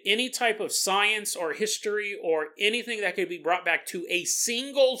look at any type of science or history or anything that could be brought back to a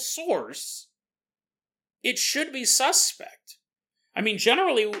single source, it should be suspect. I mean,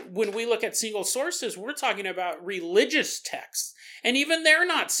 generally, when we look at single sources, we're talking about religious texts. And even they're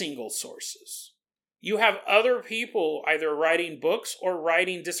not single sources. You have other people either writing books or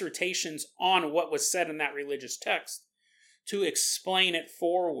writing dissertations on what was said in that religious text to explain it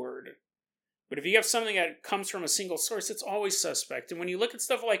forward. But if you have something that comes from a single source, it's always suspect. And when you look at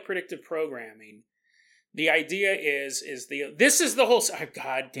stuff like predictive programming, the idea this is the whole... Oh,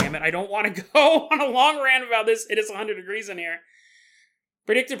 God damn it, I don't want to go on a long rant about this. It is 100 degrees in here.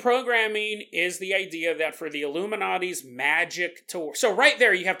 Predictive programming is the idea that for the Illuminati's magic to work... So right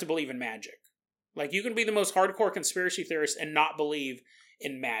there, you have to believe in magic. Like, you can be the most hardcore conspiracy theorist and not believe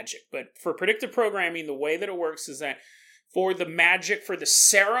in magic. But for predictive programming, the way that it works is that for the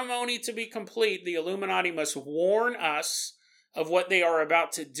ceremony to be complete, the Illuminati must warn us of what they are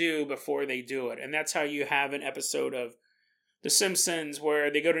about to do before they do it. And that's how you have an episode of The Simpsons where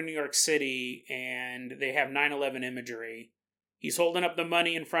they go to New York City and they have 9/11 imagery. He's holding up the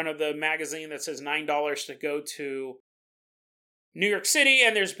money in front of the magazine that says $9 to go to New York City,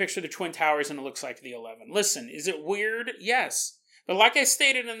 and there's a picture of the Twin Towers and it looks like the 11. Listen, is it weird? Yes. But like I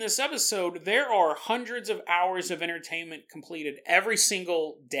stated in this episode, there are hundreds of hours of entertainment completed every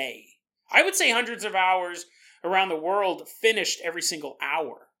single day. I would say hundreds of hours around the world finished every single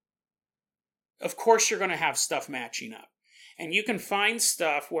hour. Of course you're going to have stuff matching up. And you can find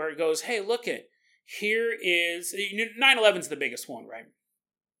stuff where it goes, hey, look it. Here is... 9/11's the biggest one, right?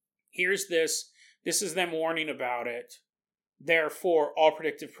 Here's this. This is them warning about it. Therefore, all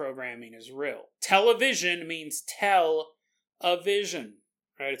predictive programming is real. Television means a vision,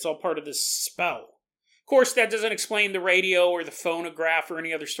 right? It's all part of this spell. Of course, that doesn't explain the radio or the phonograph or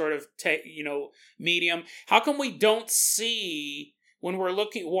any other sort of, medium. How come we don't see when we're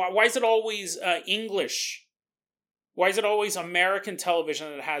looking? Why is it always English? Why is it always American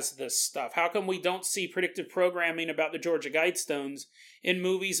television that has this stuff? How come we don't see predictive programming about the Georgia Guidestones in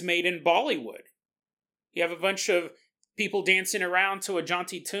movies made in Bollywood? You have a bunch of people dancing around to a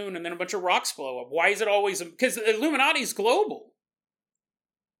jaunty tune and then a bunch of rocks blow up. Why is it always... Because the Illuminati's global.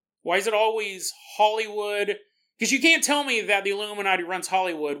 Why is it always Hollywood? Because you can't tell me that the Illuminati runs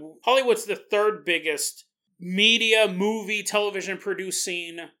Hollywood. Hollywood's the third biggest media, movie, television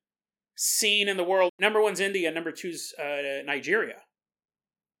producing scene in the world. Number one's India, number two's Nigeria.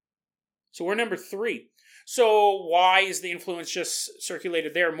 So we're number 3. So why is the influence just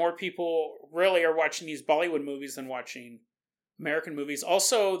circulated there? More people really are watching these Bollywood movies than watching American movies.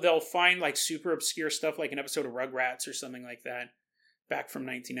 Also, they'll find like super obscure stuff like an episode of Rugrats or something like that back from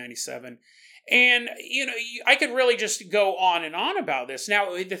 1997. And, I could really just go on and on about this.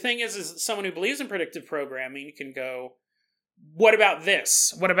 Now, the thing is someone who believes in predictive programming can go, what about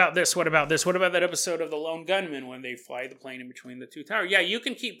this? What about this? What about this? What about that episode of The Lone Gunman when they fly the plane in between the two towers? Yeah, you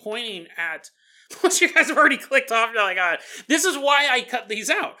can keep pointing at... Most of you guys have already clicked off. You're like, this is why I cut these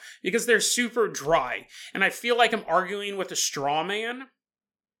out. Because they're super dry. And I feel like I'm arguing with a straw man.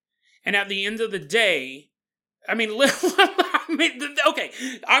 And at the end of the day, I mean, okay,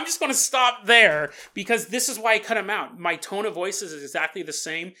 I'm just going to stop there because this is why I cut him out. My tone of voice is exactly the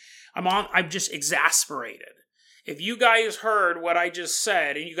same. I'm just exasperated. If you guys heard what I just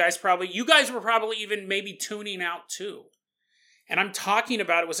said, and you guys were probably even maybe tuning out too. And I'm talking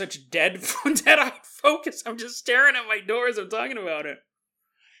about it with such dead-eyed focus. I'm just staring at my door as I'm talking about it.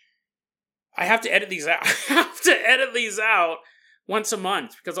 I have to edit these out. I have to edit these out once a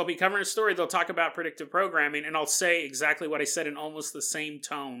month because I'll be covering a story. They'll talk about predictive programming and I'll say exactly what I said in almost the same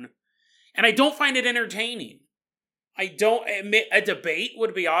tone. And I don't find it entertaining. I don't admit a debate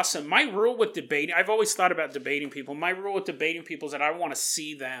would be awesome. My rule with debating, I've always thought about debating people. My rule with debating people is that I want to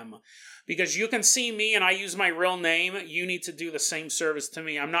see them. Because you can see me and I use my real name, you need to do the same service to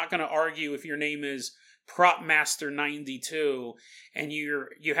me. I'm not going to argue if your name is PropMaster92 and you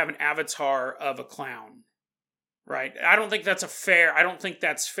have an avatar of a clown. Right? I don't think that's fair.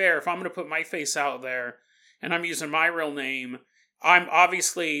 If I'm going to put my face out there and I'm using my real name, I'm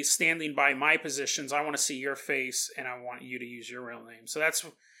obviously standing by my positions. I want to see your face and I want you to use your real name. So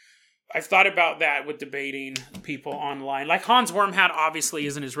I've thought about that with debating people online. Like Hans Wormhat obviously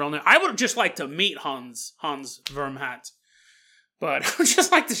isn't his real name. I would just like to meet Hans Wormhat. But I would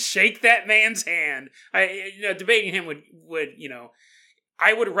just like to shake that man's hand. Debating him would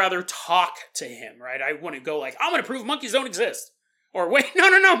I would rather talk to him, right? I wouldn't go like, I'm going to prove monkeys don't exist. Or wait,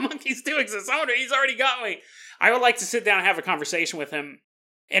 no, monkeys do exist. He's already got me. I would like to sit down and have a conversation with him.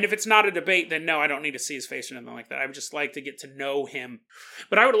 And if it's not a debate, then no, I don't need to see his face or anything like that. I would just like to get to know him.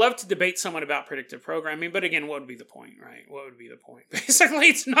 But I would love to debate someone about predictive programming. But again, what would be the point, right? What would be the point? Basically,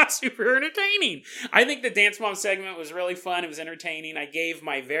 it's not super entertaining. I think the Dance Mom segment was really fun. It was entertaining.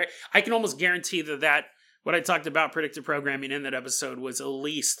 I can almost guarantee that what I talked about predictive programming in that episode was at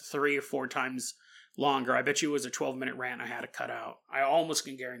least 3 or 4 times longer. I bet you it was a 12-minute rant I had to cut out. I almost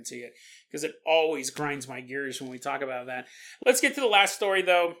can guarantee it because it always grinds my gears when we talk about that. Let's get to the last story,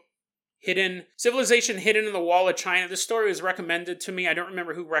 though. Civilization hidden in the wall of China. This story was recommended to me. I don't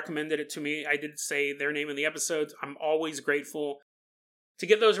remember who recommended it to me. I did say their name in the episodes. I'm always grateful to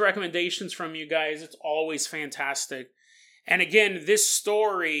get those recommendations from you guys. It's always fantastic. And again, this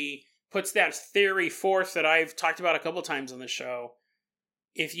story puts that theory forth that I've talked about a couple times on the show.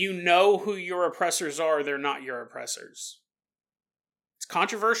 If you know who your oppressors are, they're not your oppressors. It's a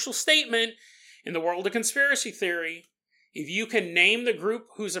controversial statement in the world of conspiracy theory. If you can name the group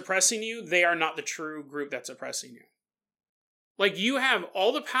who's oppressing you, they are not the true group that's oppressing you. Like, you have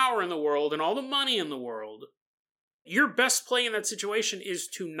all the power in the world and all the money in the world. Your best play in that situation is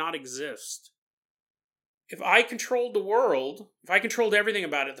to not exist. If I controlled the world, if I controlled everything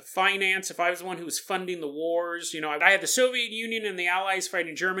about it, the finance, if I was the one who was funding the wars, I had the Soviet Union and the Allies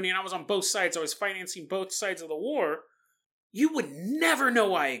fighting Germany, and I was on both sides, I was financing both sides of the war, you would never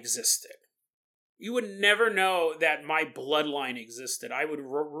know I existed. You would never know that my bloodline existed. I would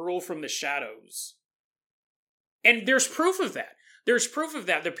rule from the shadows. And there's proof of that.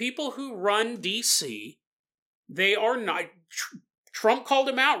 The people who run DC, they are not... Trump called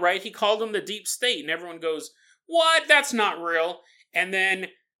him out, right? He called him the deep state, and everyone goes, what? That's not real. And then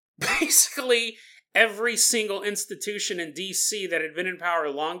basically every single institution in D.C. that had been in power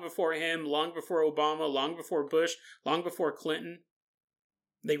long before him, long before Obama, long before Bush, long before Clinton,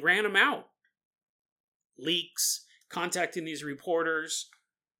 they ran him out. Leaks, contacting these reporters,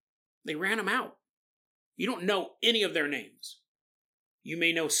 they ran him out. You don't know any of their names. You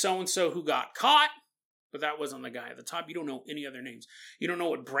may know so-and-so who got caught, but that wasn't the guy at the top. You don't know any other names. You don't know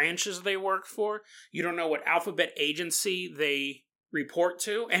what branches they work for. You don't know what alphabet agency they report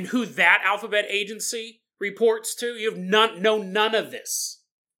to and who that alphabet agency reports to. You have none of this.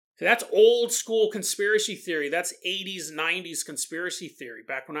 So that's old school conspiracy theory. That's 80s, 90s conspiracy theory.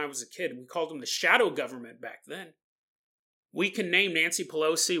 Back when I was a kid, we called them the shadow government back then. We can name Nancy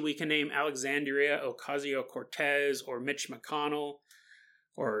Pelosi. We can name Alexandria Ocasio-Cortez or Mitch McConnell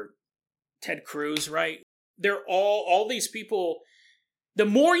or Ted Cruz, right? They're all these people. The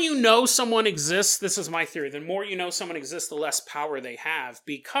more you know someone exists, this is my theory, the more you know someone exists, the less power they have,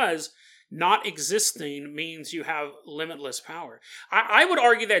 because not existing means you have limitless power. I would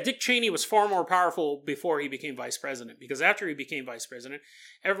argue that Dick Cheney was far more powerful before he became vice president, because after he became vice president,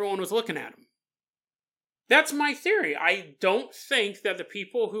 everyone was looking at him. That's my theory. I don't think that the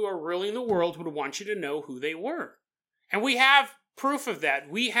people who are ruling the world would want you to know who they were. And we have proof of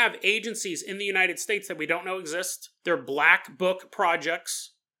that. We have agencies in the United States that we don't know exist. They're black book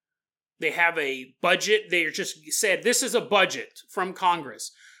projects. They have a budget. They just said, this is a budget from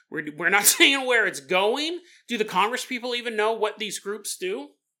Congress. We're not saying where it's going. Do the Congress people even know what these groups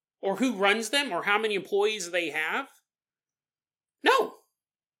do? Or who runs them? Or how many employees they have? No.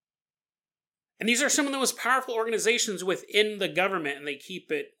 And these are some of the most powerful organizations within the government, and they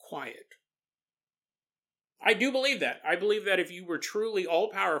keep it quiet. I do believe that. I believe that if you were truly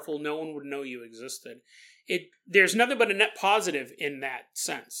all-powerful, no one would know you existed. There's nothing but a net positive in that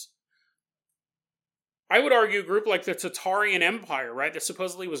sense. I would argue a group like the Tatarian Empire, right, that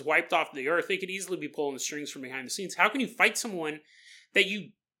supposedly was wiped off the earth, they could easily be pulling the strings from behind the scenes. How can you fight someone that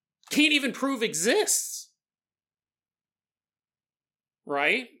you can't even prove exists?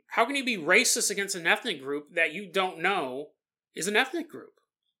 Right? How can you be racist against an ethnic group that you don't know is an ethnic group?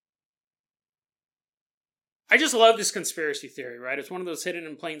 I just love this conspiracy theory, right? It's one of those hidden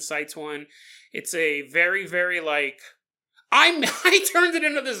in plain sights one. It's a very, very I turned it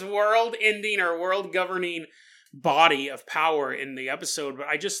into this world-ending or world-governing body of power in the episode, but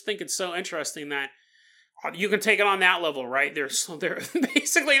I just think it's so interesting that you can take it on that level, right? There's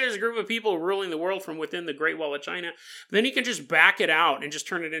a group of people ruling the world from within the Great Wall of China. But then you can just back it out and just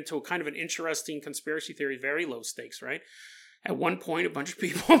turn it into a kind of an interesting conspiracy theory, very low stakes, right? At one point, a bunch of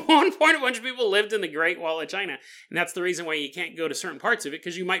people lived in the Great Wall of China. And that's the reason why you can't go to certain parts of it,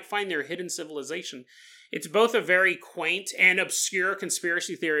 because you might find their hidden civilization. It's both a very quaint and obscure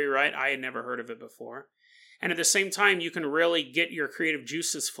conspiracy theory, right? I had never heard of it before. And at the same time, you can really get your creative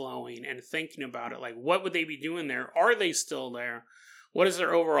juices flowing and thinking about it. Like, what would they be doing there? Are they still there? What is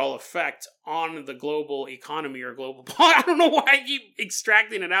their overall effect on the global economy or global... I don't know why I keep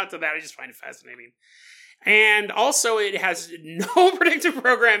extracting it out to that. I just find it fascinating. And also, it has no predictive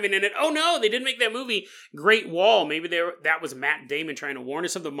programming in it. Oh no, they didn't make that movie Great Wall. Maybe that was Matt Damon trying to warn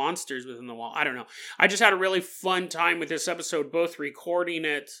us of the monsters within the wall. I don't know. I just had a really fun time with this episode, both recording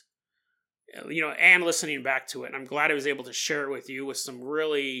it, and listening back to it. And I'm glad I was able to share it with you with some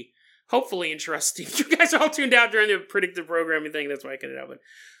really, hopefully interesting. You guys are all tuned out during the predictive programming thing. That's why I cut it out. But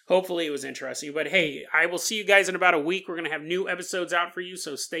hopefully it was interesting. But hey, I will see you guys in about a week. We're going to have new episodes out for you.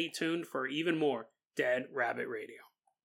 So stay tuned for even more Dead Rabbit Radio.